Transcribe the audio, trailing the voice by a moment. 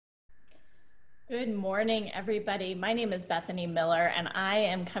Good morning, everybody. My name is Bethany Miller, and I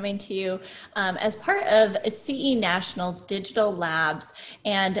am coming to you as part of CE National's Digital Labs.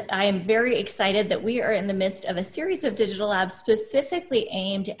 And I am very excited that we are in the midst of a series of digital labs specifically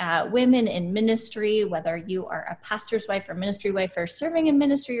aimed at women in ministry, whether you are a pastor's wife or ministry wife or serving in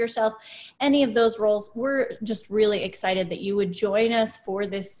ministry yourself, any of those roles. We're just really excited that you would join us for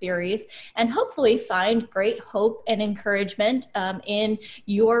this series and hopefully find great hope and encouragement in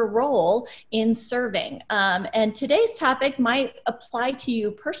your role in serving. And today's topic might apply to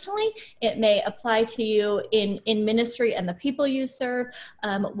you personally. It may apply to you in ministry and the people you serve.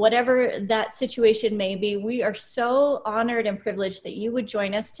 Whatever that situation may be, we are so honored and privileged that you would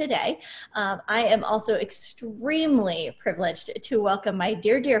join us today. I am also extremely privileged to welcome my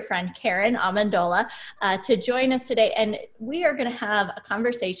dear friend, Caryn Amandola, to join us today. And we are going to have a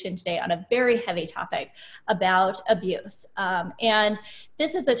conversation today on a very heavy topic about abuse. And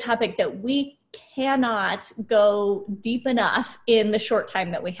this is a topic that we cannot go deep enough in the short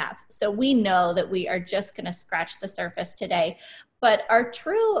time that we have. So we know that we are just going to scratch the surface today. But our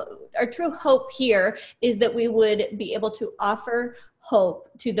true hope here is that we would be able to offer hope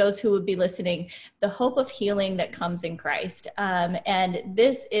to those who would be listening, the hope of healing that comes in Christ. And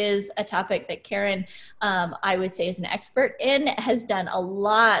this is a topic that Caryn, I would say, is an expert in, has done a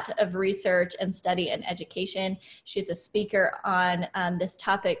lot of research and study and education. She's a speaker on this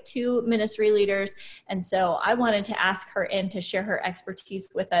topic to ministry leaders. And so I wanted to ask her in to share her expertise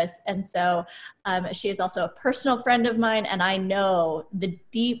with us. And so she is also a personal friend of mine, and I know the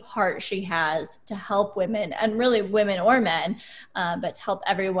deep heart she has to help women, and really women or men, but to help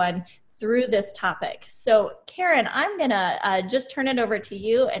everyone through this topic. So Caryn, I'm gonna just turn it over to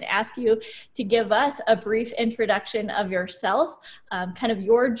you and ask you to give us a brief introduction of yourself, kind of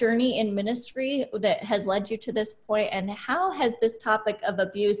your journey in ministry that has led you to this point, and how has this topic of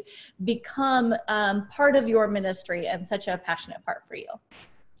abuse become part of your ministry and such a passionate part for you?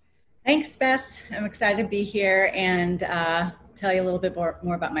 Thanks, Beth. I'm excited to be here and tell you a little bit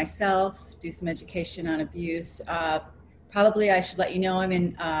more about myself, do some education on abuse. Probably I should let you know I'm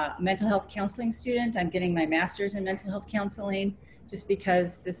a mental health counseling student. I'm getting my master's in mental health counseling just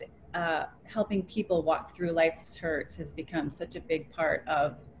because this helping people walk through life's hurts has become such a big part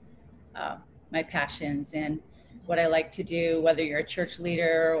of my passions and what I like to do, whether you're a church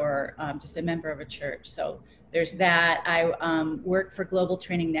leader or just a member of a church. So there's that. I work for Global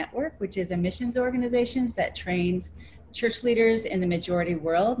Training Network, which is a missions organization that trains church leaders in the majority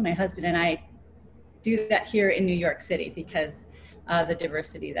world. My husband and I do that here in New York City because the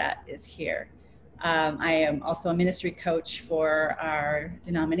diversity that is here. I am also a ministry coach for our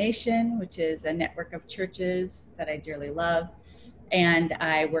denomination, which is a network of churches that I dearly love. And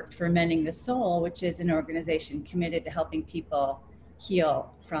I worked for Mending the Soul, which is an organization committed to helping people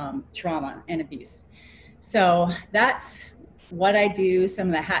heal from trauma and abuse. So that's what I do, some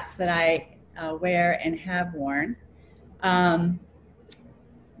of the hats that I wear and have worn.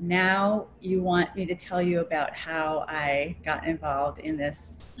 Now you want me to tell you about how I got involved in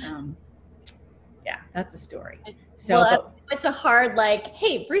this. Yeah, that's a story. So well, it's a hard,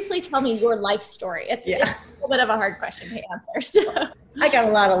 hey, briefly tell me your life story. It's a little bit of a hard question to answer. So. I got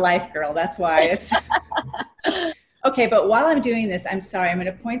a lot of life, girl. That's why it's okay. But while I'm doing this, I'm sorry, I'm going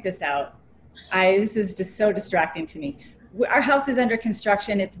to point this out. This is just so distracting to me. Our house is under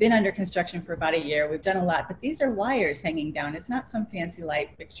construction. It's been under construction for about a year. We've done a lot, but these are wires hanging down. It's not some fancy light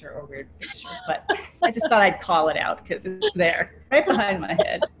fixture or weird fixture, but I just thought I'd call it out because it's there, right behind my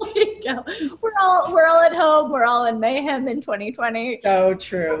head. There you go. We're all at home. We're all in mayhem in 2020. So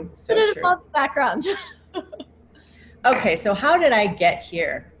true. So true. Background. Okay, so how did I get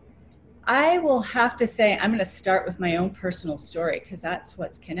here? I will have to say I'm going to start with my own personal story because that's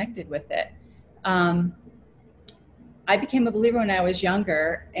what's connected with it. I became a believer when I was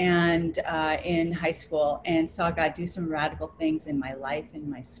younger and in high school, and saw God do some radical things in my life, in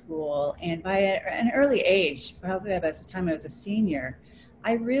my school. And by an early age, probably by the time I was a senior,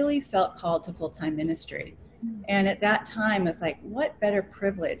 I really felt called to full-time ministry. And at that time, I was like, what better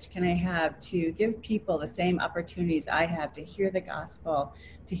privilege can I have to give people the same opportunities I have to hear the gospel,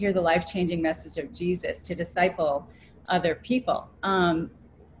 to hear the life-changing message of Jesus, to disciple other people.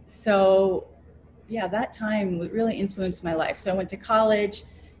 So yeah, that time really influenced my life. So I went to college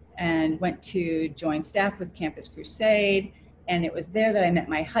and went to join staff with Campus Crusade. And it was there that I met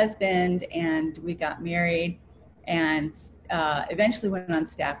my husband and we got married and eventually went on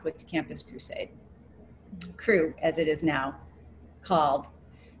staff with Campus Crusade. Crew, as it is now called.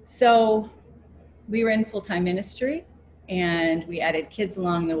 So we were in full-time ministry and we added kids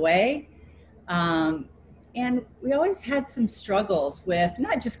along the way. And we always had some struggles with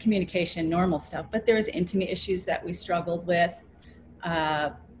not just communication, normal stuff, but there was intimate issues that we struggled with.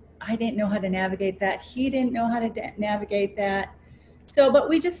 I didn't know how to navigate that. He didn't know how to navigate that. So, but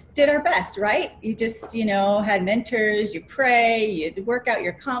we just did our best, right? You just, had mentors, you pray, you work out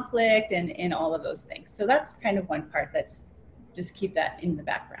your conflict and all of those things. So that's kind of one part that's just keep that in the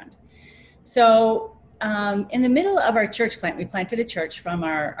background. So in the middle of our church plant, we planted a church from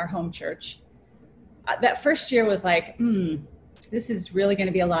our home church. That first year was like, this is really going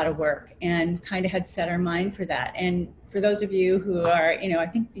to be a lot of work, and kind of had set our mind for that. And for those of you who are, I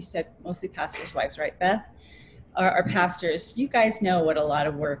think you said mostly pastors' wives, right, Beth? Or pastors, you guys know what a lot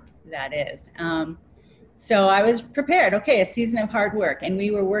of work that is. So I was prepared. Okay, a season of hard work. And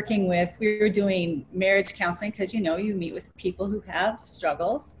we were doing marriage counseling because, you meet with people who have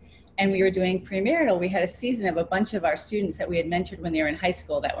struggles. And we were doing premarital. We had a season of a bunch of our students that we had mentored when they were in high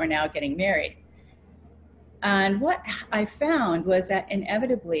school that were now getting married. And what I found was that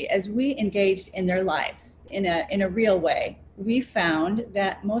inevitably, as we engaged in their lives in a real way, we found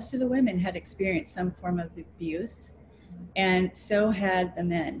that most of the women had experienced some form of abuse, and so had the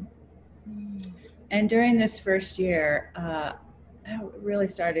men. And during this first year, it really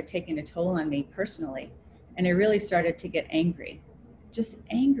started taking a toll on me personally. And I really started to get angry, just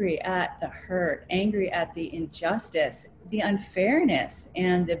angry at the hurt, angry at the injustice, the unfairness,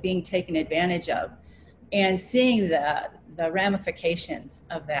 and the being taken advantage of, and seeing the ramifications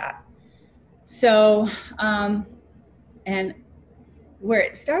of that. So, and where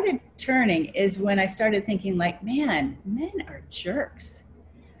it started turning is when I started thinking like, man, men are jerks.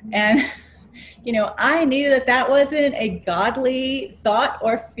 And, I knew that wasn't a godly thought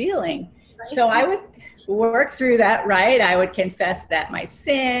or feeling. Right. So I would work through that, right? I would confess that my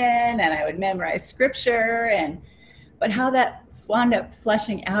sin, and I would memorize scripture, but how that wound up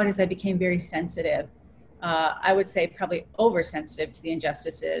fleshing out as I became very sensitive. I would say probably oversensitive to the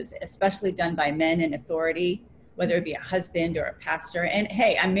injustices, especially done by men in authority, whether it be a husband or a pastor. And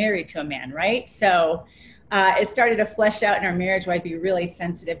hey, I'm married to a man, right? So it started to flesh out in our marriage where I'd be really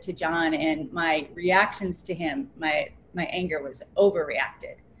sensitive to John, and my reactions to him, my anger was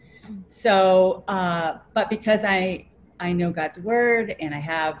overreacted. So, but because I know God's word and I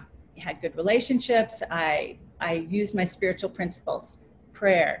have had good relationships, I used my spiritual principles,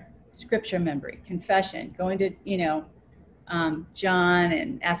 prayer, scripture memory, confession, going to, John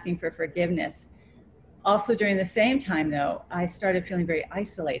and asking for forgiveness. Also during the same time though, I started feeling very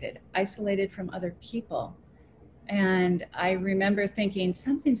isolated from other people. And I remember thinking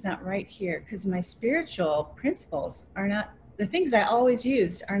something's not right here because my spiritual principles are not, the things I always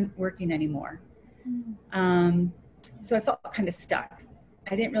used aren't working anymore. So I felt kind of stuck.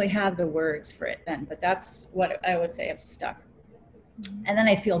 I didn't really have the words for it then, but that's what I would say, I'm stuck. And then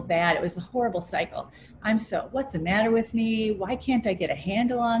I feel bad. It was a horrible cycle. What's the matter with me? Why can't I get a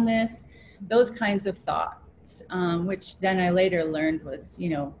handle on this? Those kinds of thoughts, which then I later learned was,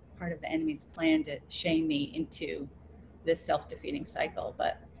 part of the enemy's plan to shame me into this self-defeating cycle.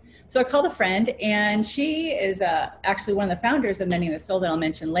 So I called a friend, and she is actually one of the founders of Mending the Soul that I'll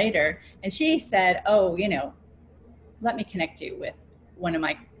mention later. And she said, let me connect you with one of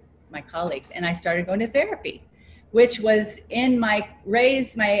my colleagues. And I started going to therapy, which was in my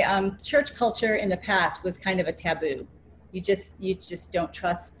church culture in the past was kind of a taboo. You just don't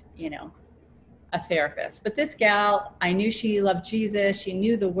trust, a therapist. But this gal, I knew she loved Jesus. She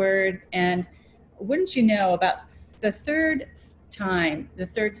knew the word. And wouldn't you know, about the third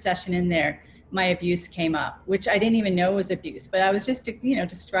session in there, my abuse came up, which I didn't even know was abuse, but I was just,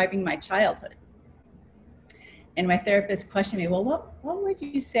 describing my childhood. And my therapist questioned me, well, what would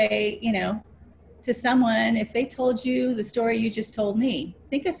you say, to someone if they told you the story you just told me?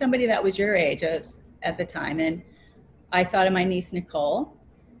 Think of somebody that was your age at the time. And I thought of my niece, Nicole.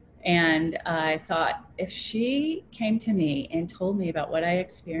 And I thought, if she came to me and told me about what I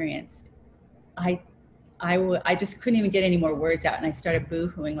experienced, I just couldn't even get any more words out. And I started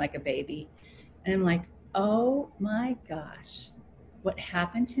boo-hooing like a baby. And I'm like, oh my gosh, what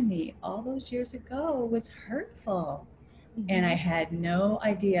happened to me all those years ago was hurtful. Mm-hmm. And I had no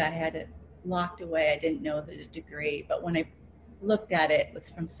idea. I had it locked away. I didn't know the degree. But when I looked at it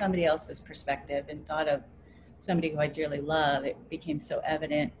from somebody else's perspective and thought of somebody who I dearly love, it became so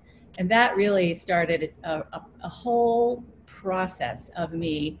evident. And that really started a whole process of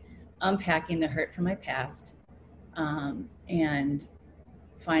me unpacking the hurt from my past and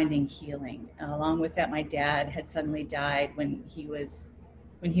finding healing. Along with that, my dad had suddenly died when he was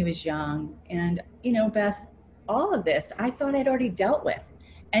young. And, Beth, all of this I thought I'd already dealt with.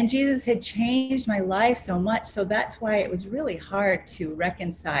 And Jesus had changed my life so much. So that's why it was really hard to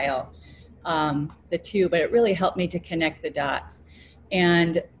reconcile the two, but it really helped me to connect the dots.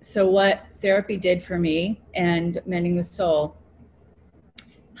 And so what therapy did for me and Mending the Soul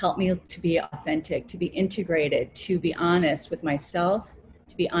helped me to be authentic, to be integrated, to be honest with myself,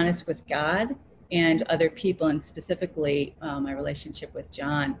 to be honest with God and other people, and specifically my relationship with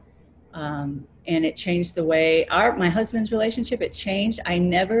John. And it changed the way my husband's relationship, it changed. I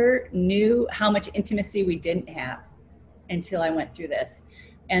never knew how much intimacy we didn't have until I went through this.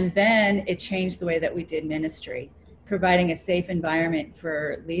 And then it changed the way that we did ministry, providing a safe environment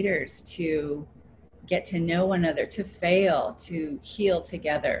for leaders to get to know one another, to fail, to heal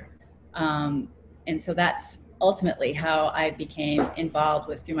together. And so that's ultimately how I became involved,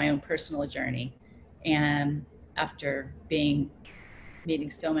 was through my own personal journey. And after meeting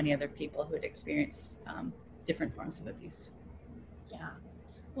so many other people who had experienced different forms of abuse. Yeah.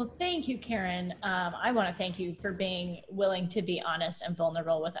 Well, thank you, Caryn. I want to thank you for being willing to be honest and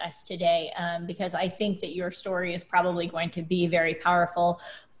vulnerable with us today, because I think that your story is probably going to be very powerful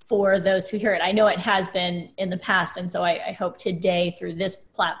for those who hear it. I know it has been in the past, and so I hope today through this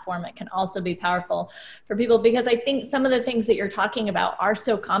platform it can also be powerful for people, because I think some of the things that you're talking about are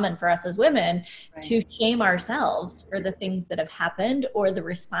so common for us as women, right, to shame ourselves for the things that have happened or the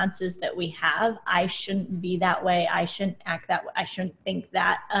responses that we have. I shouldn't be that way. I shouldn't act that way. I shouldn't think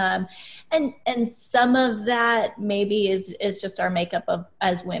that. And some of that maybe is just our makeup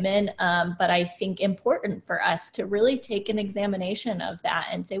as women. But I think important for us to really take an examination of that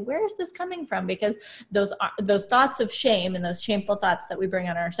and say, where is this coming from? Because those thoughts of shame and those shameful thoughts that we bring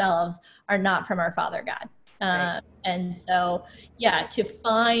on ourselves are not from our Father God. Right. And so, yeah, to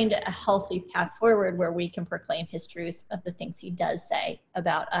find a healthy path forward where we can proclaim his truth of the things he does say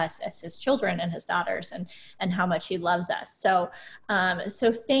about us as his children and his daughters, and how much he loves us. So,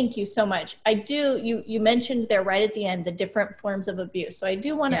 so thank you so much. You mentioned there right at the end, the different forms of abuse. So I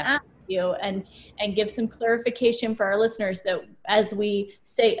do want to ask you and give some clarification for our listeners that as we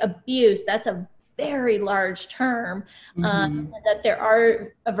say abuse, that's a very large term, that there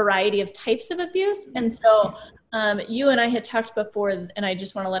are a variety of types of abuse. And so you and I had talked before, and I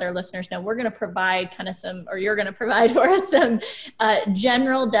just want to let our listeners know, we're going to provide you're going to provide for us some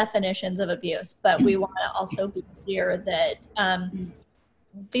general definitions of abuse, but we want to also be clear that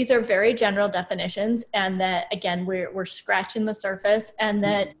these are very general definitions, and that, again, we're scratching the surface, and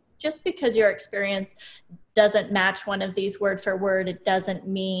that just because your experience doesn't match one of these word for word, it doesn't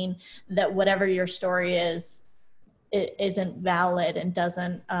mean that whatever your story is, it isn't valid and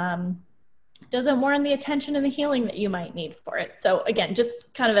doesn't warrant the attention and the healing that you might need for it. So again, just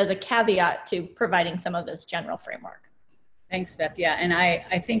kind of as a caveat to providing some of this general framework. Thanks, Beth. Yeah, and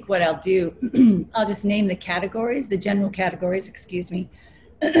I think what I'll do, I'll just name the categories, the general categories, excuse me.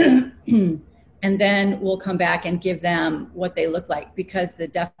 And then we'll come back and give them what they look like, because the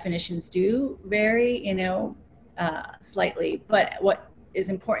definitions do vary, slightly. But what is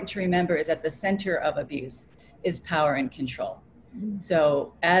important to remember is at the center of abuse is power and control.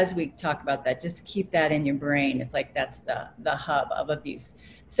 So as we talk about that, just keep that in your brain. It's like that's the hub of abuse.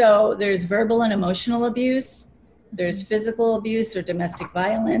 So there's verbal and emotional abuse. There's physical abuse or domestic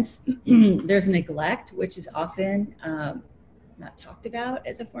violence. There's neglect, which is often not talked about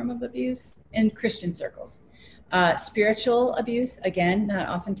as a form of abuse in Christian circles. Spiritual abuse, again, not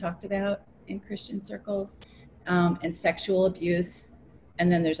often talked about in Christian circles, and sexual abuse.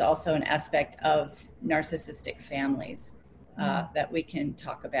 And then there's also an aspect of narcissistic families that we can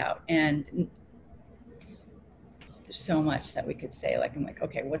talk about. And there's so much that we could say, I'm like,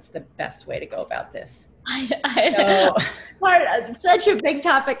 okay, what's the best way to go about this? Such a big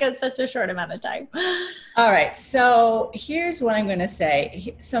topic in such a short amount of time. All right, so here's what I'm going to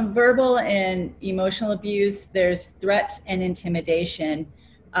say. Some verbal and emotional abuse. There's threats and intimidation.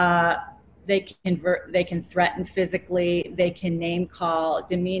 They can threaten physically. They can name call,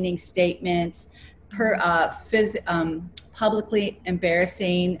 demeaning statements, publicly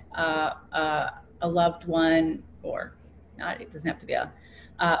embarrassing a loved one, or not. It doesn't have to be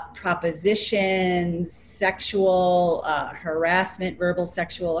propositions, sexual harassment, verbal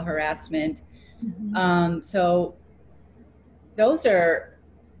sexual harassment. So those are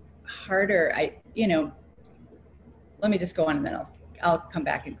harder. Let me just go on and then I'll come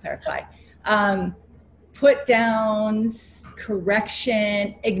back and clarify. Put downs,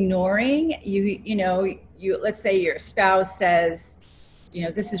 correction, ignoring. You let's say your spouse says,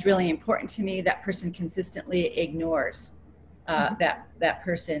 this is really important to me. That person consistently ignores that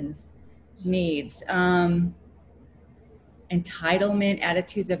person's needs. Entitlement,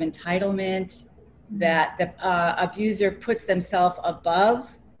 attitudes of entitlement, that the abuser puts themselves above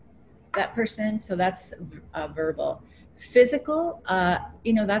that person. So that's verbal. Physical,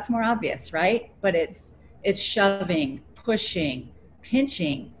 that's more obvious, right? But it's shoving, pushing,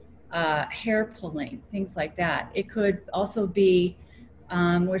 pinching, hair pulling, things like that. It could also be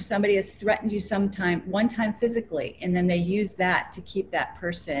where somebody has threatened you one time physically, and then they use that to keep that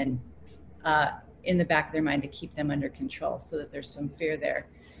person in the back of their mind, to keep them under control, so that there's some fear there.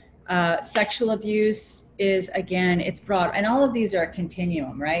 Sexual abuse is, again, it's broad, and all of these are a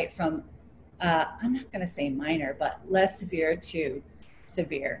continuum, right? From I'm not going to say minor, but less severe to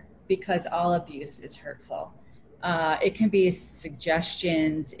severe, because all abuse is hurtful. It can be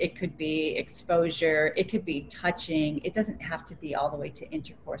suggestions, it could be exposure, it could be touching. It doesn't have to be all the way to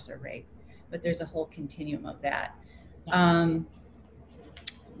intercourse or rape, but there's a whole continuum of that.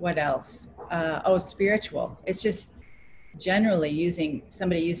 What else? Spiritual. It's just generally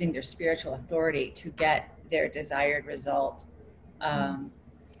somebody using their spiritual authority to get their desired result, not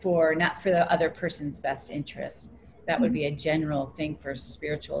for the other person's best interest. That would be a general thing for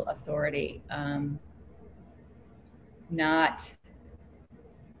spiritual authority. Not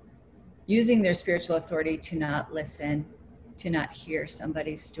using their spiritual authority to not listen, to not hear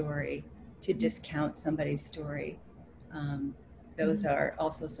somebody's story, to discount somebody's story. Those are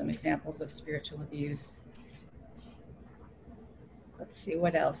also some examples of spiritual abuse. Let's see,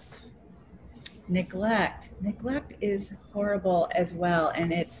 what else? Neglect. Neglect is horrible as well,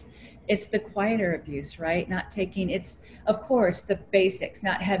 and it's the quieter abuse, right? Not taking, it's of course the basics,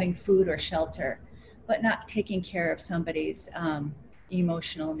 not having food or shelter, but not taking care of somebody's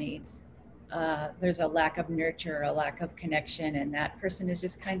emotional needs. There's a lack of nurture, a lack of connection, and that person is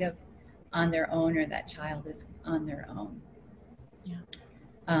just kind of on their own, or that child is on their own.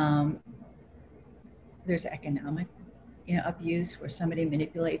 There's economic abuse, where somebody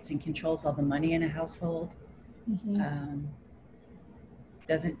manipulates and controls all the money in a household.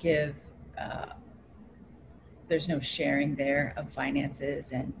 Doesn't give, there's no sharing there of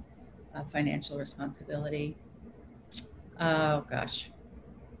finances and financial responsibility. Oh gosh,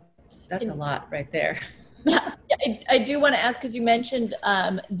 that's a lot right there. Yeah, I do want to ask, because you mentioned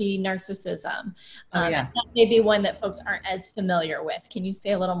the narcissism. That may be one that folks aren't as familiar with. Can you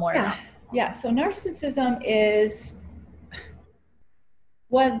say a little more about that? Yeah, so narcissism is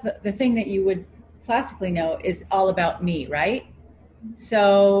the thing that you would classically know is all about me, right?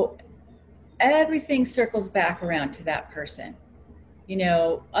 So everything circles back around to that person.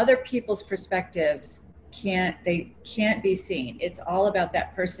 Other people's perspectives can't be seen. It's all about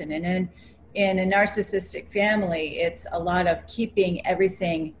that person. And in a narcissistic family, it's a lot of keeping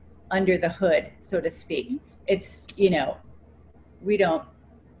everything under the hood, so to speak. It's, we don't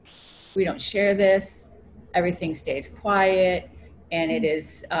share this, everything stays quiet, and it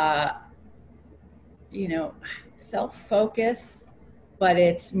is, self-focus, but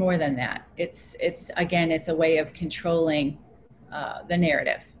it's more than that. It's again, it's a way of controlling the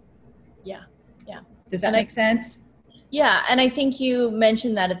narrative. Yeah. Does that make sense? Yeah, and I think you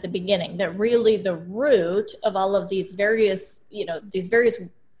mentioned that at the beginning, that really the root of all of these various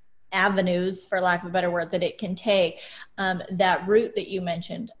avenues, for lack of a better word, that it can take, that root that you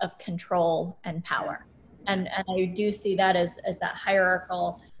mentioned of control and power. And I do see that as that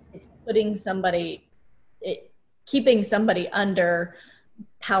hierarchical. It's keeping somebody under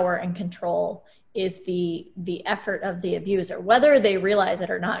power and control is the effort of the abuser, whether they realize it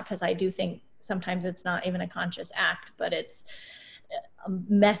or not, because I do think sometimes it's not even a conscious act, but it's a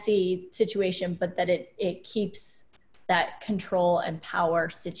messy situation, but that it keeps that control and power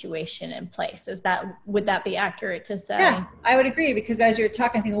situation in place. Would that be accurate to say? Yeah, I would agree, because as you're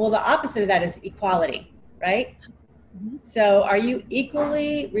talking, I think, well, the opposite of that is equality, right? So are you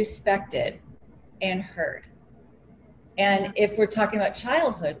equally respected and heard? And if we're talking about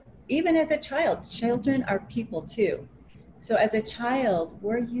childhood, even as a child, children are people too. So as a child,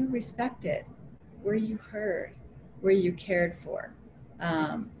 were you respected? Were you heard? Were you cared for?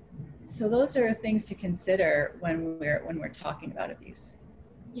 So those are things to consider when we're talking about abuse.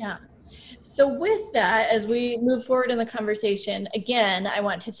 Yeah. So with that, as we move forward in the conversation, again, I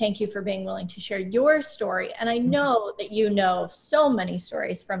want to thank you for being willing to share your story. And I know that you know so many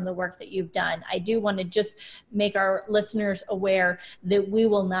stories from the work that you've done. I do want to just make our listeners aware that we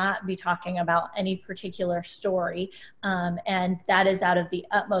will not be talking about any particular story. And that is out of the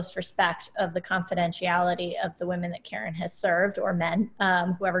utmost respect of the confidentiality of the women that Caryn has served, or men,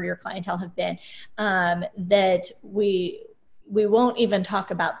 whoever your clientele have been, that we won't even talk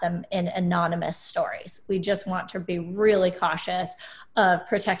about them in anonymous stories. We just want to be really cautious of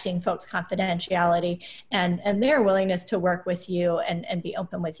protecting folks' confidentiality and their willingness to work with you and be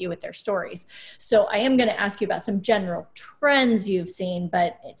open with you with their stories. So I am going to ask you about some general trends you've seen,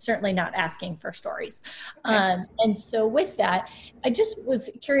 but it's certainly not asking for stories. Okay. And so with that, I just was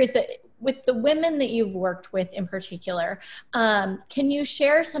curious that with the women that you've worked with in particular, can you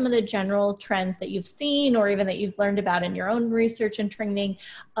share some of the general trends that you've seen or even that you've learned about in your own research and training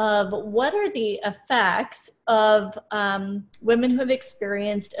of what are the effects of women who have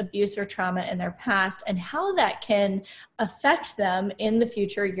experienced abuse or trauma in their past and how that can affect them in the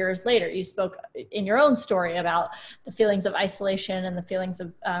future years later? You spoke in your own story about the feelings of isolation and the feelings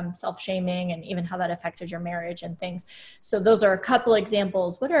of self-shaming and even how that affected your marriage and things. So those are a couple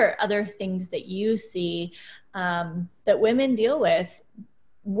examples. What are other things that you see that women deal with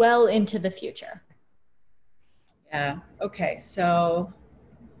well into the future? Yeah. Okay. So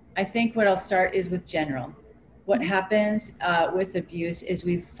I think what I'll start is with general. What happens with abuse is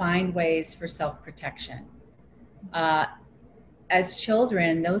we find ways for self-protection. As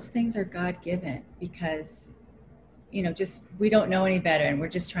children, those things are God-given because, just we don't know any better and we're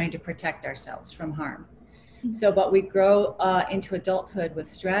just trying to protect ourselves from harm. So, but we grow into adulthood with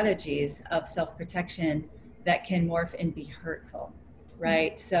strategies of self-protection that can morph and be hurtful,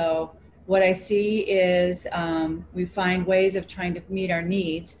 right? So what I see is we find ways of trying to meet our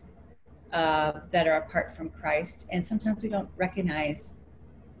needs that are apart from Christ. And sometimes we don't recognize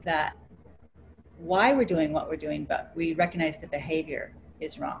that why we're doing what we're doing, but we recognize the behavior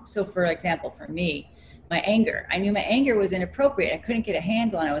is wrong. So for example, for me, my anger, I knew my anger was inappropriate. I couldn't get a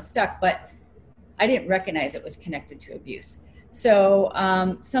handle and I was stuck, but I didn't recognize it was connected to abuse. So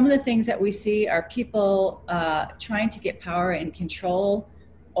some of the things that we see are people trying to get power and control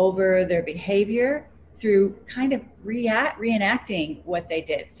over their behavior through kind of reenacting what they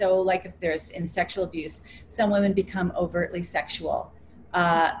did. So like if there's in sexual abuse, some women become overtly sexual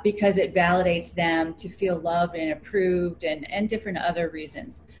because it validates them to feel loved and approved and different other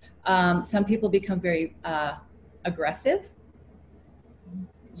reasons. Some people become very aggressive.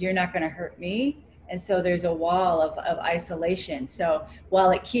 You're not going to hurt me. And so there's a wall of isolation. So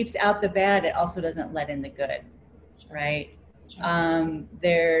while it keeps out the bad, it also doesn't let in the good, right?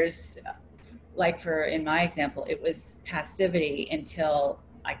 There's like in my example, it was passivity until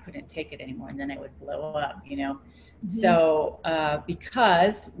I couldn't take it anymore. And then I would blow up, Mm-hmm. So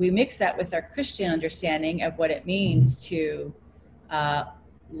because we mix that with our Christian understanding of what it means to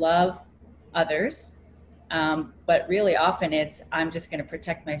love others, but really often I'm just going to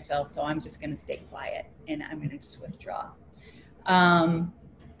protect myself, so I'm just going to stay quiet and I'm going to just withdraw.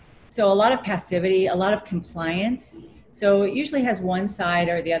 So a lot of passivity, a lot of compliance. So it usually has one side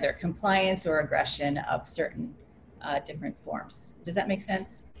or the other, compliance or aggression of certain different forms. Does that make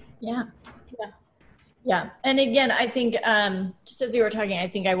sense? Yeah. Yeah. And again, I think just as you were talking, I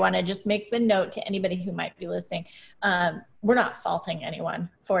think I want to just make the note to anybody who might be listening. We're not faulting anyone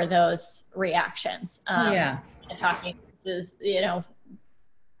for those reactions. Talking, this is,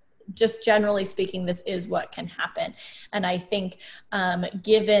 just generally speaking, this is what can happen. And I think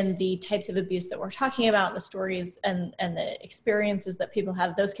given the types of abuse that we're talking about, the stories and the experiences that people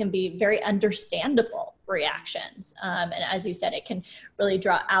have, those can be very understandable reactions. And as you said, it can really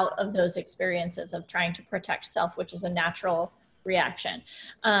draw out of those experiences of trying to protect self, which is a natural reaction.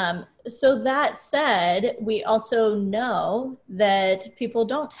 So that said, we also know that people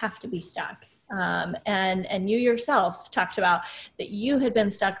don't have to be stuck. And you yourself talked about that you had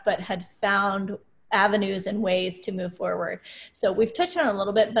been stuck, but had found avenues and ways to move forward. So we've touched on it a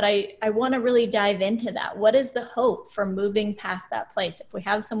little bit, but I want to really dive into that. What is the hope for moving past that place? If we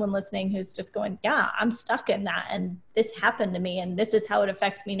have someone listening who's just going, yeah, I'm stuck in that and this happened to me and this is how it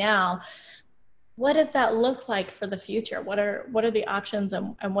affects me now. What does that look like for the future? What are the options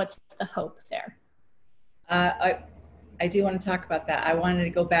and what's the hope there? I do want to talk about that. I wanted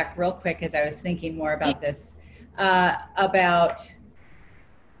to go back real quick as I was thinking more about this, about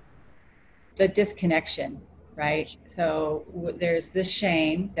the disconnection, right? So there's this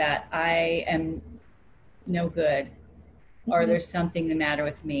shame that I am no good, or there's something the matter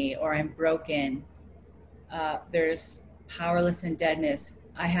with me, or I'm broken. There's powerless and deadness.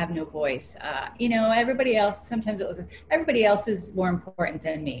 I have no voice. Everybody else, sometimes everybody else is more important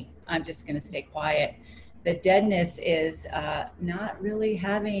than me. I'm just going to stay quiet. The deadness is not really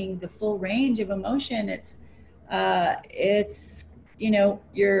having the full range of emotion. It's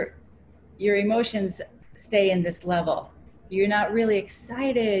your emotions stay in this level. You're not really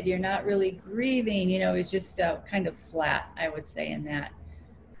excited. You're not really grieving. It's just kind of flat, I would say, in that.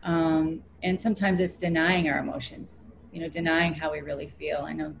 And sometimes it's denying our emotions. denying how we really feel.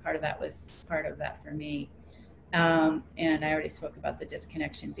 I know part of that was part of that for me. And I already spoke about the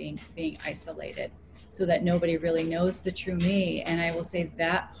disconnection, being isolated, so that nobody really knows the true me. And I will say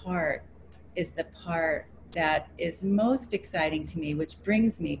that part is the part that is most exciting to me, which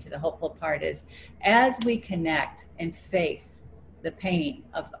brings me to the hopeful part, is as we connect and face the pain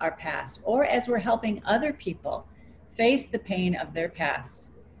of our past, or as we're helping other people face the pain of their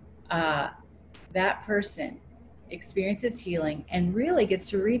past, that person experiences healing and really gets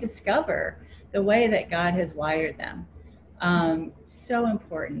to rediscover the way that God has wired them. So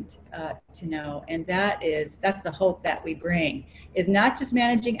important to know. And that's the hope that we bring, is not just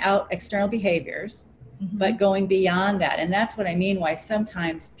managing out external behaviors, but going beyond that. And that's what I mean, why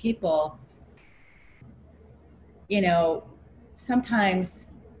sometimes people, sometimes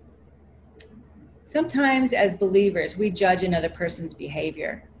as believers, we judge another person's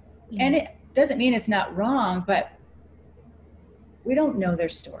behavior. And it doesn't mean it's not wrong, but we don't know their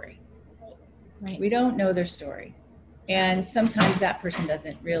story. Right. We don't know their story. And sometimes that person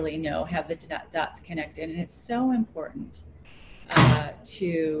doesn't really have the dots connected. And it's so important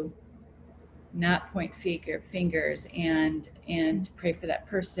to not point fingers and pray for that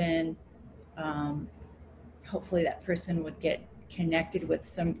person. Hopefully that person would get connected with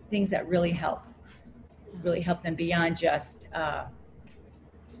some things that really help them beyond just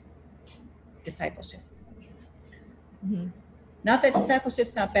discipleship. Mm-hmm. Not that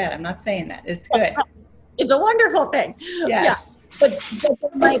discipleship's not bad. I'm not saying that. It's good. It's a wonderful thing. Yes. Yeah. But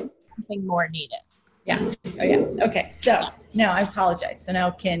there might be something more needed. Yeah. Oh, yeah. Okay. So now I apologize. So now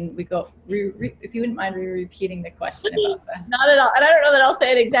can we go, if you wouldn't mind repeating the question about that? Not at all. And I don't know that I'll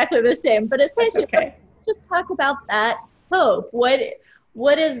say it exactly the same, but essentially, okay. Just talk about that hope.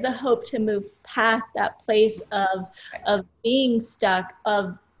 What is the hope to move past that place of being stuck,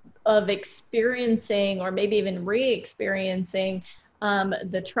 of experiencing, or maybe even re-experiencing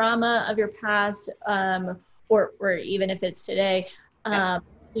the trauma of your past, or even if it's today,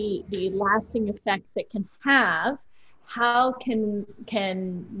 the lasting effects it can have. How can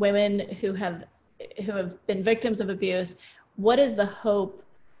women who have been victims of abuse, what is the hope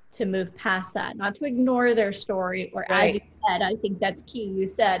to move past that? Not to ignore their story, or as you said, I think that's key, you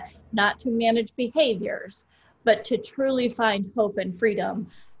said, not to manage behaviors, but to truly find hope and freedom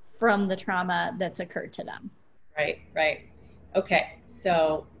from the trauma that's occurred to them. Right. Okay.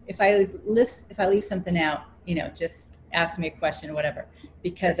 So if I leave something out, just ask me a question or whatever,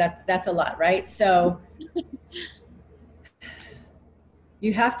 because that's a lot, right? So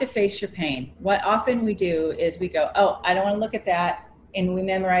you have to face your pain. What often we do is we go, oh, I don't want to look at that. And we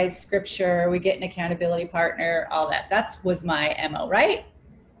memorize scripture, we get an accountability partner, all that. That was my MO, right?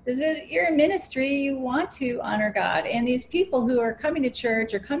 You're in ministry, you want to honor God. And these people who are coming to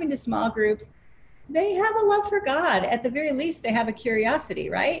church or coming to small groups, they have a love for God. At the very least, they have a curiosity,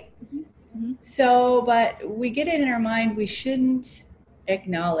 right? Mm-hmm. So, but we get it in our mind, we shouldn't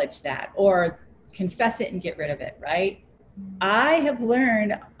acknowledge that or confess it and get rid of it, right? Mm-hmm. I have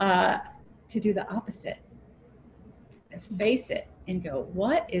learned to do the opposite. Face it and go,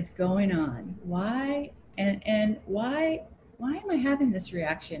 what is going on? Why? And why am I having this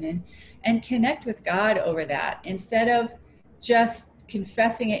reaction? And connect with God over that, instead of just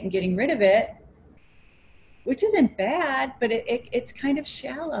confessing it and getting rid of it, which isn't bad, but it's kind of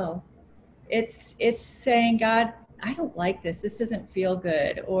shallow. It's saying, God, I don't like this. This doesn't feel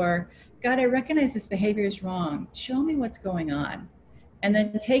good. Or, God, I recognize this behavior is wrong. Show me what's going on. And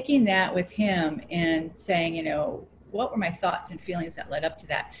then taking that with him and saying, what were my thoughts and feelings that led up to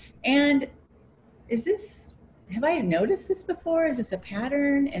that? And have I noticed this before? Is this a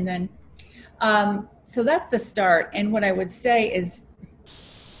pattern? And then, so that's the start. And what I would say is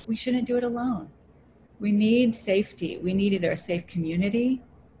we shouldn't do it alone. We need safety. We need either a safe community,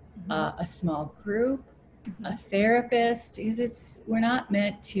 a small group, a therapist, because we're not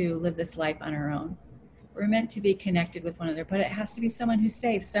meant to live this life on our own. We're meant to be connected with one another, but it has to be someone who's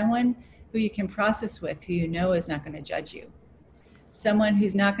safe, someone who you can process with, who is not going to judge you. Someone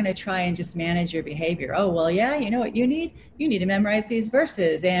who's not going to try and just manage your behavior. Oh, well, yeah, you know what you need? You need to memorize these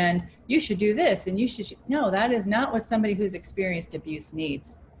verses, and you should do this, and you should. No, that is not what somebody who's experienced abuse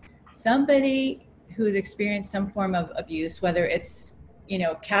needs. Somebody who's experienced some form of abuse, whether it's,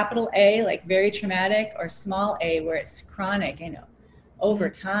 capital A, like very traumatic, or small a, where it's chronic, over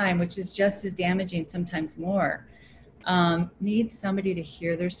time, which is just as damaging, sometimes more, needs somebody to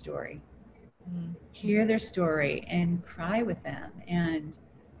hear their story. Hear their story and cry with them and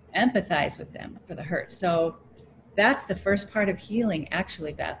empathize with them for the hurt. So that's the first part of healing,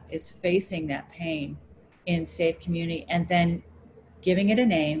 actually, Beth, is facing that pain in safe community and then giving it a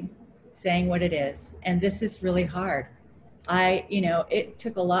name, saying what it is. And this is really hard. it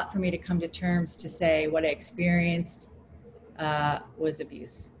took a lot for me to come to terms to say what I experienced was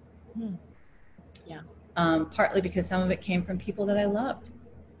abuse. Yeah. Partly because some of it came from people that I loved.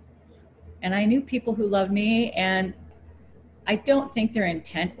 And I knew people who loved me, and I don't think their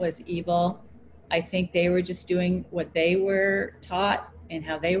intent was evil. I think they were just doing what they were taught and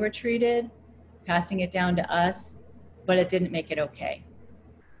how they were treated, passing it down to us, but it didn't make it okay.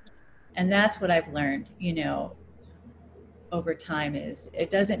 And that's what I've learned, over time, is it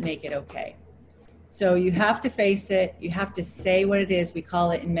doesn't make it okay. So you have to face it. You have to say what it is. We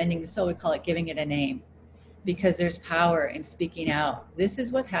call it, in Mending the Soul, we call it giving it a name, because there's power in speaking out. This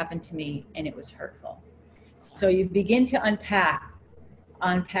is what happened to me, and it was hurtful. So you begin to unpack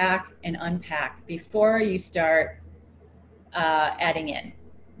and unpack before you start adding in,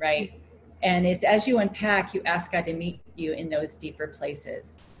 right? And it's as you unpack, you ask God to meet you in those deeper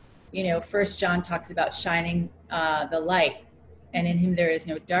places. First John talks about shining the light, and in him there is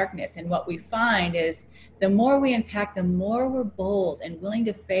no darkness. And what we find is the more we unpack, the more we're bold and willing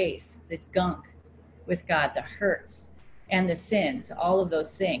to face the gunk with God, the hurts and the sins, all of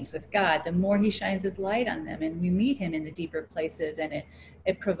those things with God, the more he shines his light on them, and we meet him in the deeper places. And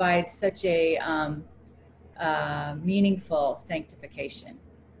it provides such a meaningful sanctification,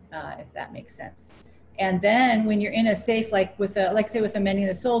 if that makes sense. And then when you're in a safe, like say with a Mending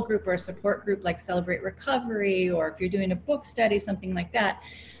the Soul group or a support group like Celebrate Recovery, or if you're doing a book study, something like that,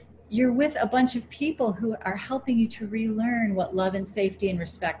 you're with a bunch of people who are helping you to relearn what love and safety and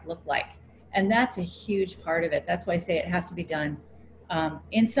respect look like. And that's a huge part of it. That's why I say it has to be done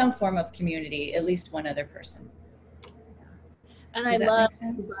in some form of community, at least one other person. And Does I that love, make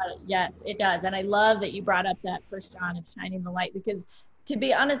sense? yes, it does. And I love that you brought up that First John of shining the light, because to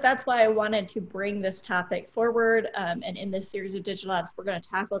be honest, that's why I wanted to bring this topic forward. And in this series of digital labs, we're going to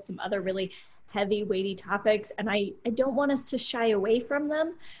tackle some other really heavy, weighty topics. And I don't want us to shy away from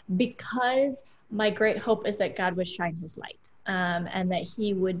them, because my great hope is that God would shine his light, and that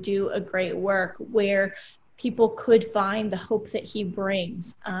he would do a great work where people could find the hope that he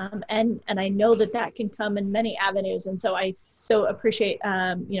brings. And I know that can come in many avenues. And so I so appreciate,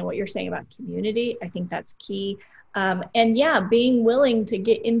 what you're saying about community. I think that's key. And yeah, being willing to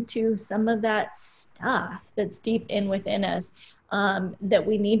get into some of that stuff that's deep within us, that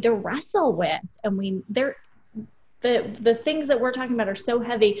we need to wrestle with. And the things that we're talking about are so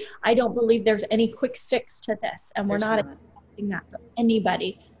heavy. I don't believe there's any quick fix to this, and we're not expecting that from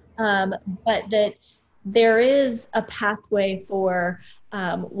anybody. But that there is a pathway for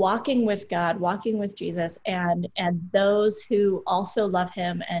walking with God, walking with Jesus, and those who also love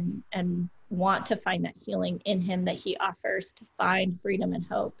him and want to find that healing in him that he offers, to find freedom and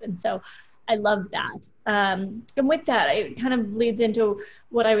hope. And so I love that. And with that, it kind of leads into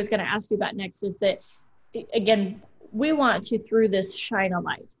what I was going to ask you about next, is that, again, we want to, through this, shine a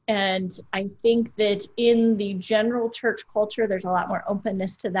light. And I think that in the general church culture, there's a lot more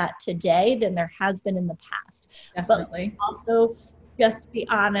openness to that today than there has been in the past. Definitely. But also just be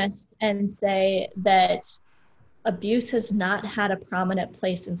honest and say that abuse has not had a prominent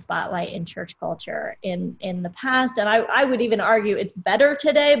place in spotlight in church culture in the past. And I would even argue it's better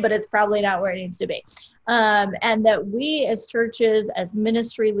today, but it's probably not where it needs to be. And that we as churches, as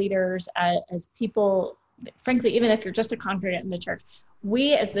ministry leaders, as people, frankly, even if you're just a congregant in the church,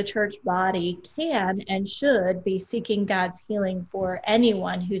 we as the church body can and should be seeking God's healing for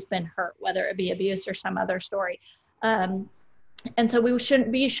anyone who's been hurt, whether it be abuse or some other story. And so we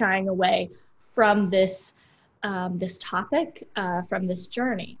shouldn't be shying away from this topic, from this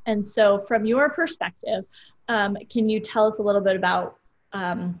journey. And so from your perspective, can you tell us a little bit about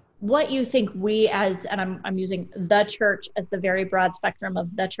what you think we as, and I'm using the church as the very broad spectrum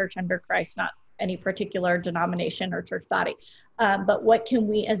of the church under Christ, not any particular denomination or church body, but what can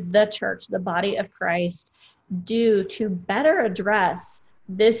we as the church, the body of Christ, do to better address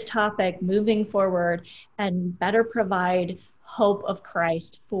this topic moving forward and better provide hope of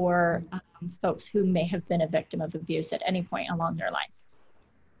Christ for folks who may have been a victim of abuse at any point along their life?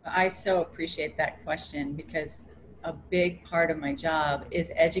 I so appreciate that question, because a big part of my job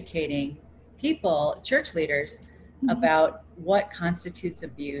is educating people, church leaders, about what constitutes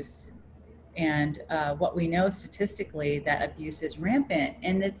abuse, and what we know statistically, that abuse is rampant,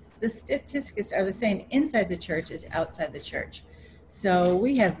 and the statistics are the same inside the church as outside the church. So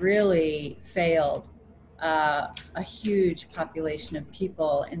we have really failed a huge population of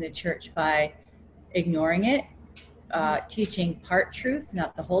people in the church by ignoring it, teaching part truth,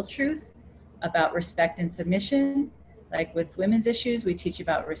 not the whole truth, about respect and submission. Like with women's issues, we teach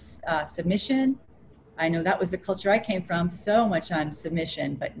about submission. I know that was the culture I came from, so much on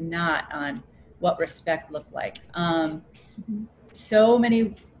submission, but not on what respect looked like. Mhm. So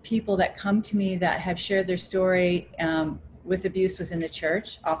many people that come to me that have shared their story with abuse within the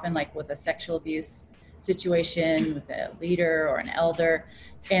church, often like with a sexual abuse situation with a leader or an elder,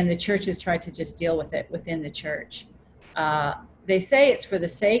 and the church has tried to just deal with it within the church. They say it's for the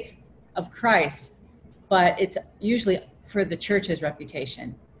sake of Christ, but it's usually for the church's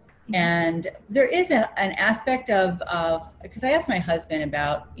reputation. And there is an aspect of, because I asked my husband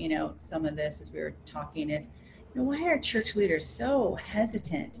about, some of this as we were talking is, why are church leaders so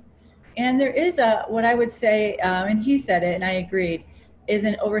hesitant? And there is what I would say, and he said it and I agreed, is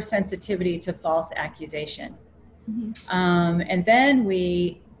an oversensitivity to false accusation. Mhm. And then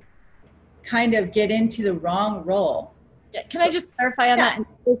we kind of get into the wrong role. Yeah. Can I just clarify on Yeah. that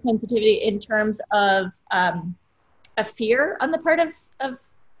and sensitivity in terms of a fear on the part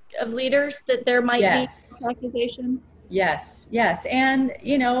of leaders that there might be Yes. accusation? Yes, yes. And,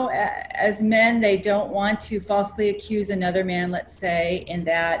 as men, they don't want to falsely accuse another man, let's say, in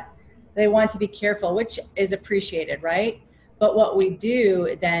that they want to be careful, which is appreciated, right? But what we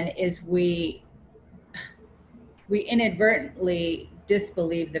do then is we inadvertently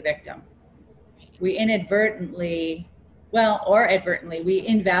disbelieve the victim. We inadvertently, or advertently, we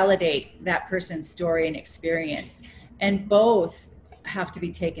invalidate that person's story and experience. And both have to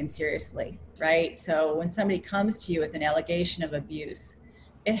be taken seriously, right? So when somebody comes to you with an allegation of abuse,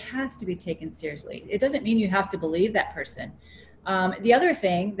 it has to be taken seriously. It doesn't mean you have to believe that person. The other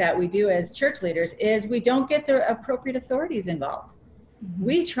thing that we do as church leaders is we don't get the appropriate authorities involved. Mm-hmm.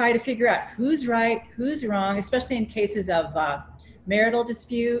 We try to figure out who's right, who's wrong, especially in cases of marital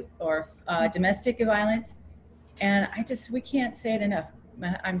dispute or domestic violence. And we can't say it enough.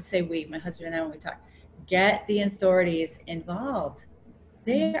 My husband and I, when we talk, get the authorities involved.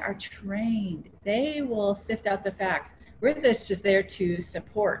 They are trained. They will sift out the facts. We're just there to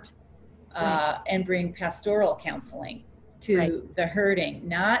support and bring pastoral counseling to the hurting,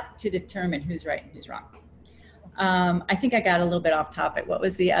 not to determine who's right and who's wrong. I think I got a little bit off topic. What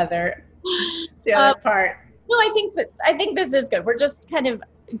was the other part? No, I think this is good. We're just kind of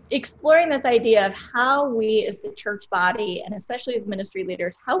exploring this idea of how we as the church body and especially as ministry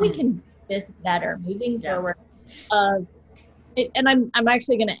leaders, how we can do this better moving forward. And I'm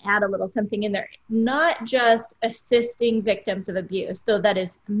actually going to add a little something in there, not just assisting victims of abuse, though that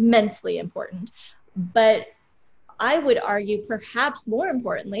is immensely important, but I would argue perhaps more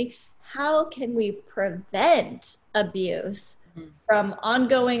importantly, how can we prevent abuse from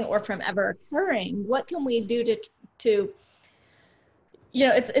ongoing or from ever occurring? What can we do to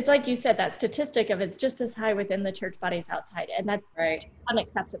it's like you said, that statistic of it's just as high within the church body as outside, and that's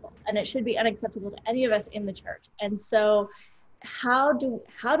unacceptable, and it should be unacceptable to any of us in the church. And so how do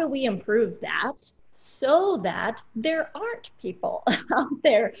we improve that so that there aren't people out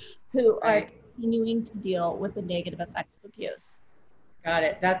there who are continuing to deal with the negative effects of abuse? Got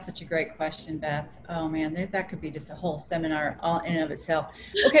it. That's such a great question, Beth. Oh man, that could be just a whole seminar all in and of itself.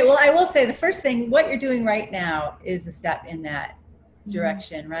 Okay, well, I will say the first thing, what you're doing right now is a step in that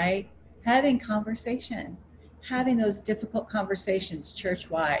direction, right? Having conversation, having those difficult conversations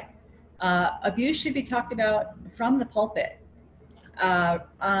church-wide. Abuse should be talked about from the pulpit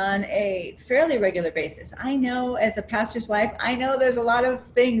on a fairly regular basis. I know as a pastor's wife, I know there's a lot of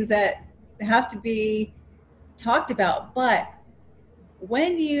things that have to be talked about, but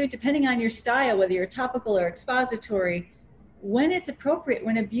when you, depending on your style, whether you're topical or expository, when it's appropriate,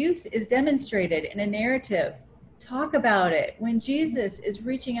 when abuse is demonstrated in a narrative, talk about it. When Jesus is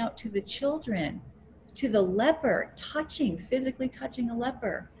reaching out to the children, to the leper, physically touching a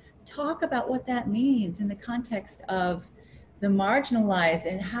leper, talk about what that means in the context of the marginalized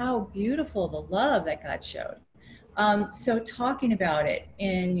and how beautiful the love that God showed. So talking about it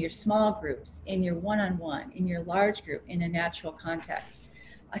in your small groups, in your one-on-one, in your large group, in a natural context,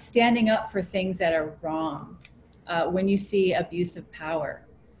 standing up for things that are wrong when you see abuse of power,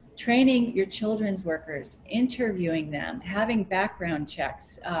 training your children's workers, interviewing them, having background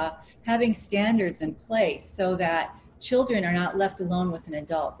checks, having standards in place so that children are not left alone with an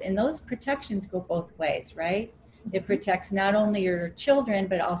adult. And those protections go both ways, right? It protects not only your children,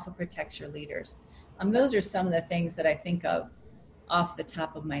 but it also protects your leaders. Those are some of the things that I think of off the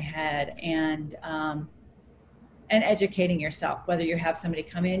top of my head. And educating yourself, whether you have somebody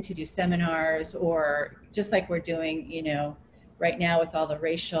come in to do seminars or just like we're doing, right now with all the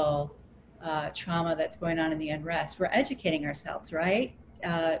racial trauma that's going on in the unrest, we're educating ourselves, right?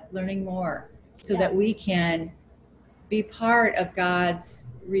 Learning more so that we can be part of God's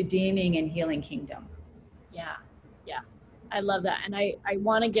redeeming and healing kingdom. Yeah. I love that. And I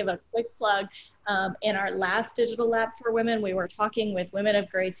want to give a quick plug. In our last Digital Lab for Women, we were talking with Women of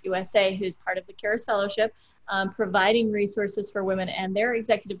Grace USA, who's part of the CARES Fellowship, providing resources for women. And their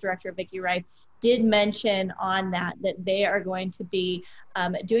executive director, Vicki Wright, did mention on that they are going to be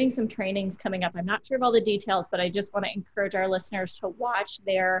doing some trainings coming up. I'm not sure of all the details, but I just want to encourage our listeners to watch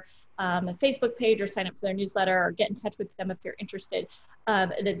their Facebook page or sign up for their newsletter or get in touch with them if you're interested.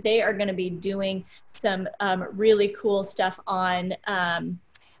 That they are going to be doing some really cool stuff on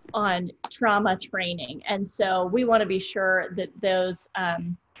trauma training. And so we want to be sure that those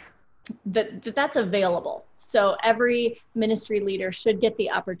that's available. So every ministry leader should get the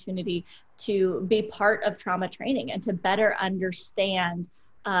opportunity to be part of trauma training and to better understand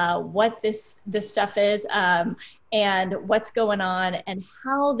what this stuff is and what's going on and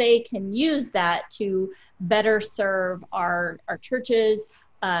how they can use that to better serve our churches,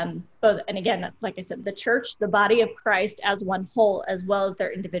 both, and again, like I said, the church, the body of Christ as one whole, as well as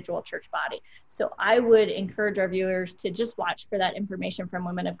their individual church body. So I would encourage our viewers to just watch for that information from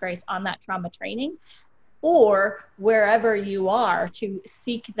Women of Grace on that trauma training, or wherever you are to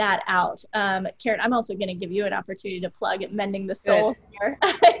seek that out. Caryn, I'm also going to give you an opportunity to plug Mending the Soul here.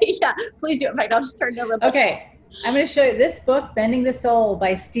 Yeah, please do. In fact, I'll just turn it over. Okay, I'm going to show you this book, Mending the Soul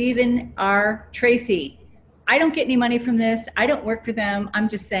by Stephen R. Tracy. I don't get any money from this. I don't work for them. I'm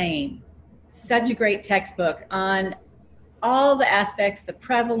just saying, such a great textbook on all the aspects, the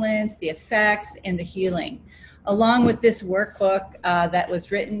prevalence, the effects, and the healing, along with this workbook that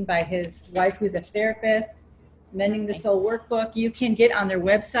was written by his wife, who's a therapist, Mending the Soul workbook. You can get on their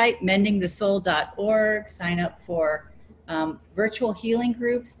website, mendingthesoul.org, sign up for virtual healing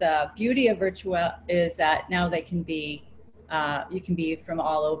groups. The beauty of virtual is that now they can be you can be from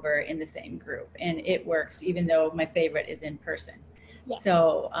all over in the same group, and it works, even though my favorite is in person. Yeah.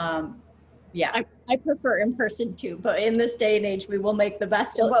 So, yeah. I prefer in person too, but in this day and age, we will make the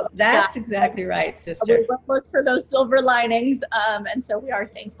best of what That's exactly right, sister. We will look for those silver linings. And so we are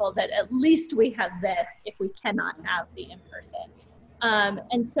thankful that at least we have this if we cannot have the in-person.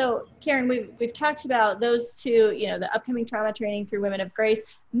 And so, Caryn, we've talked about those two, the upcoming trauma training through Women of Grace,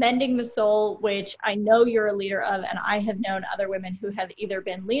 Mending the Soul, which I know you're a leader of, and I have known other women who have either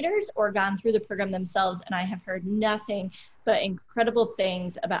been leaders or gone through the program themselves, and I have heard nothing but incredible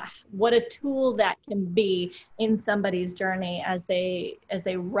things about what a tool that can be in somebody's journey as they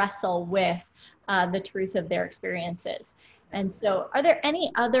wrestle with the truth of their experiences. And so, are there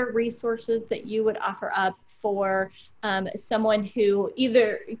any other resources that you would offer up for someone who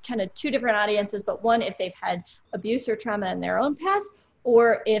either kind of two different audiences, but one, if they've had abuse or trauma in their own past,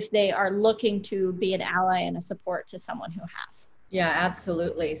 or if they are looking to be an ally and a support to someone who has? Yeah,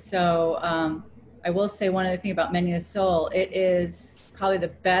 absolutely. So I will say one other thing about Mending the Soul. It is probably the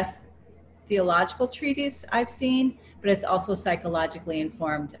best theological treatise I've seen, but it's also psychologically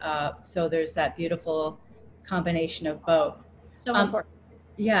informed. So there's that beautiful combination of both. So important.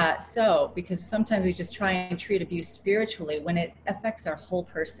 Yeah, so because sometimes we just try and treat abuse spiritually when it affects our whole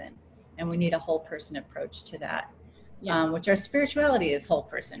person, and we need a whole person approach to that. Yeah. Which our spirituality is whole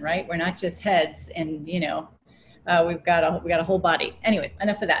person, right? We're not just heads, and we've got a whole body. Anyway,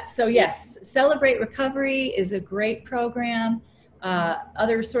 enough of that. So yes, Celebrate Recovery is a great program.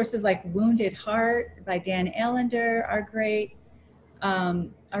 Other resources like Wounded Heart by Dan Allender are great, are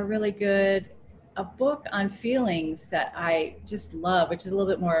really good. A book on feelings that I just love, which is a little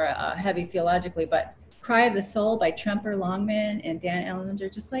bit more heavy theologically, but Cry of the Soul by Tremper Longman and Dan Allender.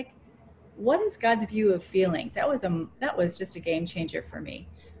 Just like, what is God's view of feelings? That was just a game changer for me.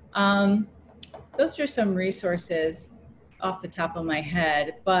 Those are some resources off the top of my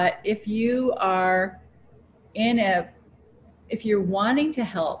head. But if you are if you're wanting to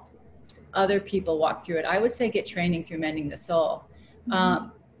help other people walk through it, I would say get training through Mending the Soul. Mm-hmm.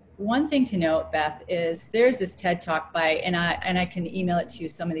 One thing to note, Beth, is there's this TED Talk and I can email it to you,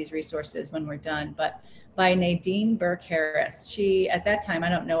 some of these resources when we're done, but by Nadine Burke Harris. She, at that time, I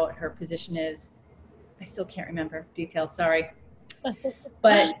don't know what her position is. I still can't remember details, sorry.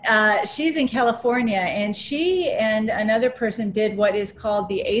 But she's in California, and she and another person did what is called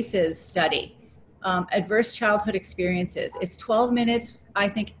the ACEs study, Adverse Childhood Experiences. It's 12 minutes. I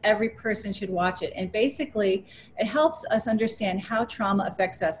think every person should watch it. And basically, it helps us understand how trauma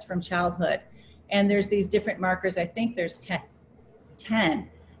affects us from childhood. And there's these different markers. I think there's 10,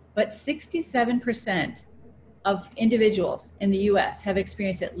 but 67% of individuals in the US have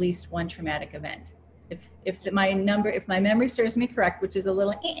experienced at least one traumatic event. If my memory serves me correct, which is a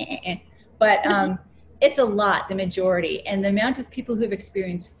little, but it's a lot, the majority. And the amount of people who've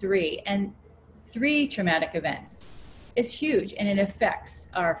experienced three traumatic events is huge, and it affects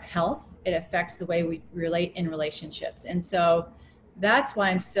our health. It affects the way we relate in relationships. And so that's why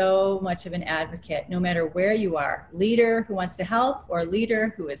I'm so much of an advocate, no matter where you are, leader who wants to help or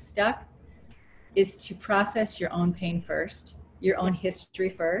leader who is stuck, is to process your own pain first, your own history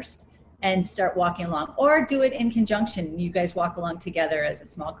first, and start walking along, or do it in conjunction. You guys walk along together as a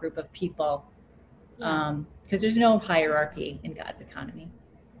small group of people, because there's no hierarchy in God's economy.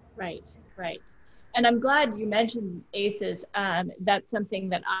 Right, right. And I'm glad you mentioned ACEs. That's something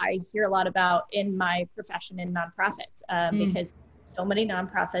that I hear a lot about in my profession in nonprofits, because so many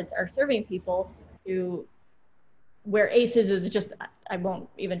nonprofits are serving people who, where ACEs is just, I won't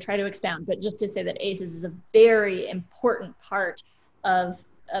even try to expound, but just to say that ACEs is a very important part of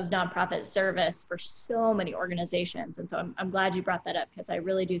nonprofit service for so many organizations. And so I'm glad you brought that up, because I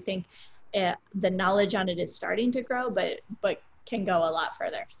really do think the knowledge on it is starting to grow, but can go a lot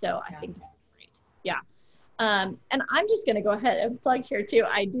further. So I think that's great. Yeah. And I'm just going to go ahead and plug here too.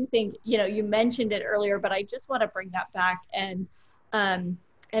 I do think, you mentioned it earlier, but I just want to bring that back and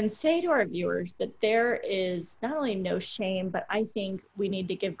say to our viewers that there is not only no shame, but I think we need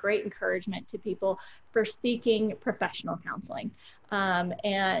to give great encouragement to people for seeking professional counseling.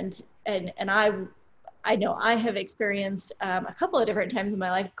 And I know I have experienced a couple of different times in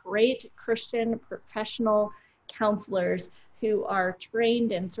my life, great Christian professional counselors who are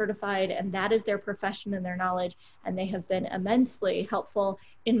trained and certified, and that is their profession and their knowledge. And they have been immensely helpful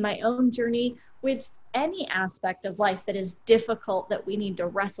in my own journey with any aspect of life that is difficult that we need to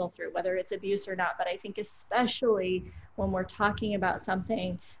wrestle through, whether it's abuse or not. But I think especially when we're talking about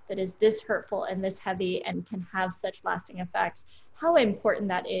something that is this hurtful and this heavy and can have such lasting effects, how important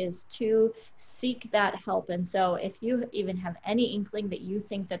that is to seek that help. And so if you even have any inkling that you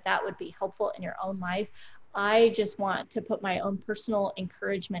think that that would be helpful in your own life, I just want to put my own personal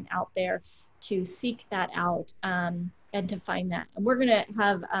encouragement out there to seek that out and to find that. And we're going to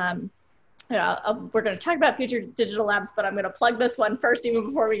have, we're going to talk about future digital labs, but I'm going to plug this one first, even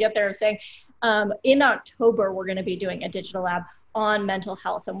before we get there, of saying in October, we're going to be doing a digital lab on mental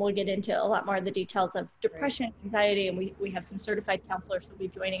health, and we'll get into a lot more of the details of depression, anxiety, and we have some certified counselors who will be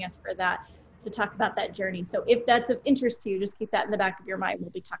joining us for that to talk about that journey. So if that's of interest to you, just keep that in the back of your mind. We'll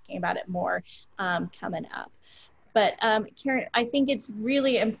be talking about it more coming up. But Caryn, I think it's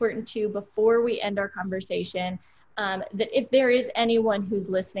really important too, before we end our conversation, that if there is anyone who's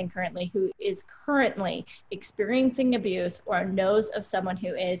listening currently who is currently experiencing abuse or knows of someone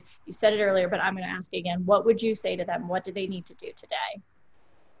who is, you said it earlier, but I'm going to ask again, what would you say to them? What do they need to do today?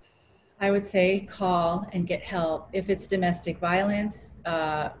 I would say call and get help. If it's domestic violence,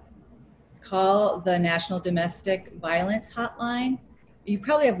 call the National Domestic Violence Hotline. You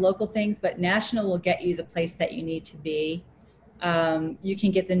probably have local things, but national will get you the place that you need to be. You can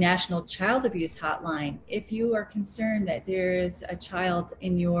get the National Child Abuse Hotline. If you are concerned that there is a child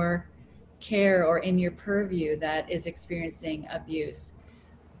in your care or in your purview that is experiencing abuse,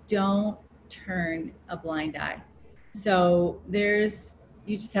 don't turn a blind eye. So you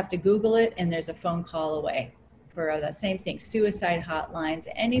just have to Google it, and there's a phone call away. For the same thing, suicide hotlines,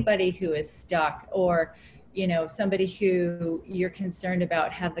 anybody who is stuck, or somebody who you're concerned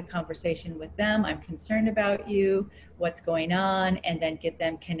about, have the conversation with them. I'm concerned about you, what's going on, and then get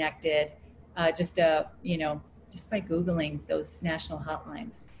them connected just by Googling those national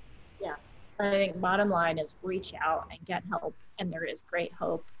hotlines. Yeah, I think bottom line is reach out and get help, and there is great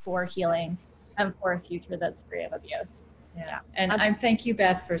hope for healing and for a future that's free of abuse. Yeah. And I thank you,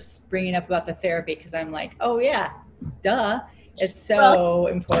 Beth, for bringing up about the therapy, because I'm like, oh yeah, duh, it's so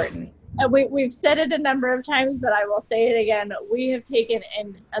important. We've said it a number of times, but I will say it again. We have taken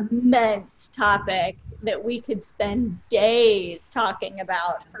an immense topic that we could spend days talking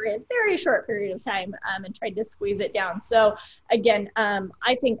about for a very short period of time and tried to squeeze it down. So again,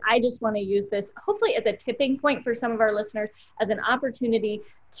 I think I just want to use this hopefully as a tipping point for some of our listeners, as an opportunity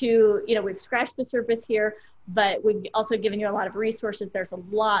to, we've scratched the surface here, but we've also given you a lot of resources. There's a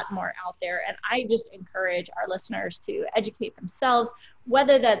lot more out there. And I just encourage our listeners to educate themselves,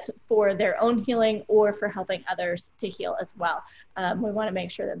 whether that's for their own healing or for helping others to heal as well. We want to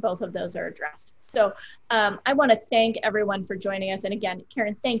make sure that both of those are addressed. So I want to thank everyone for joining us. And again,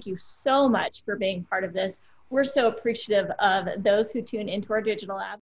 Caryn, thank you so much for being part of this. We're so appreciative of those who tune into our digital lab.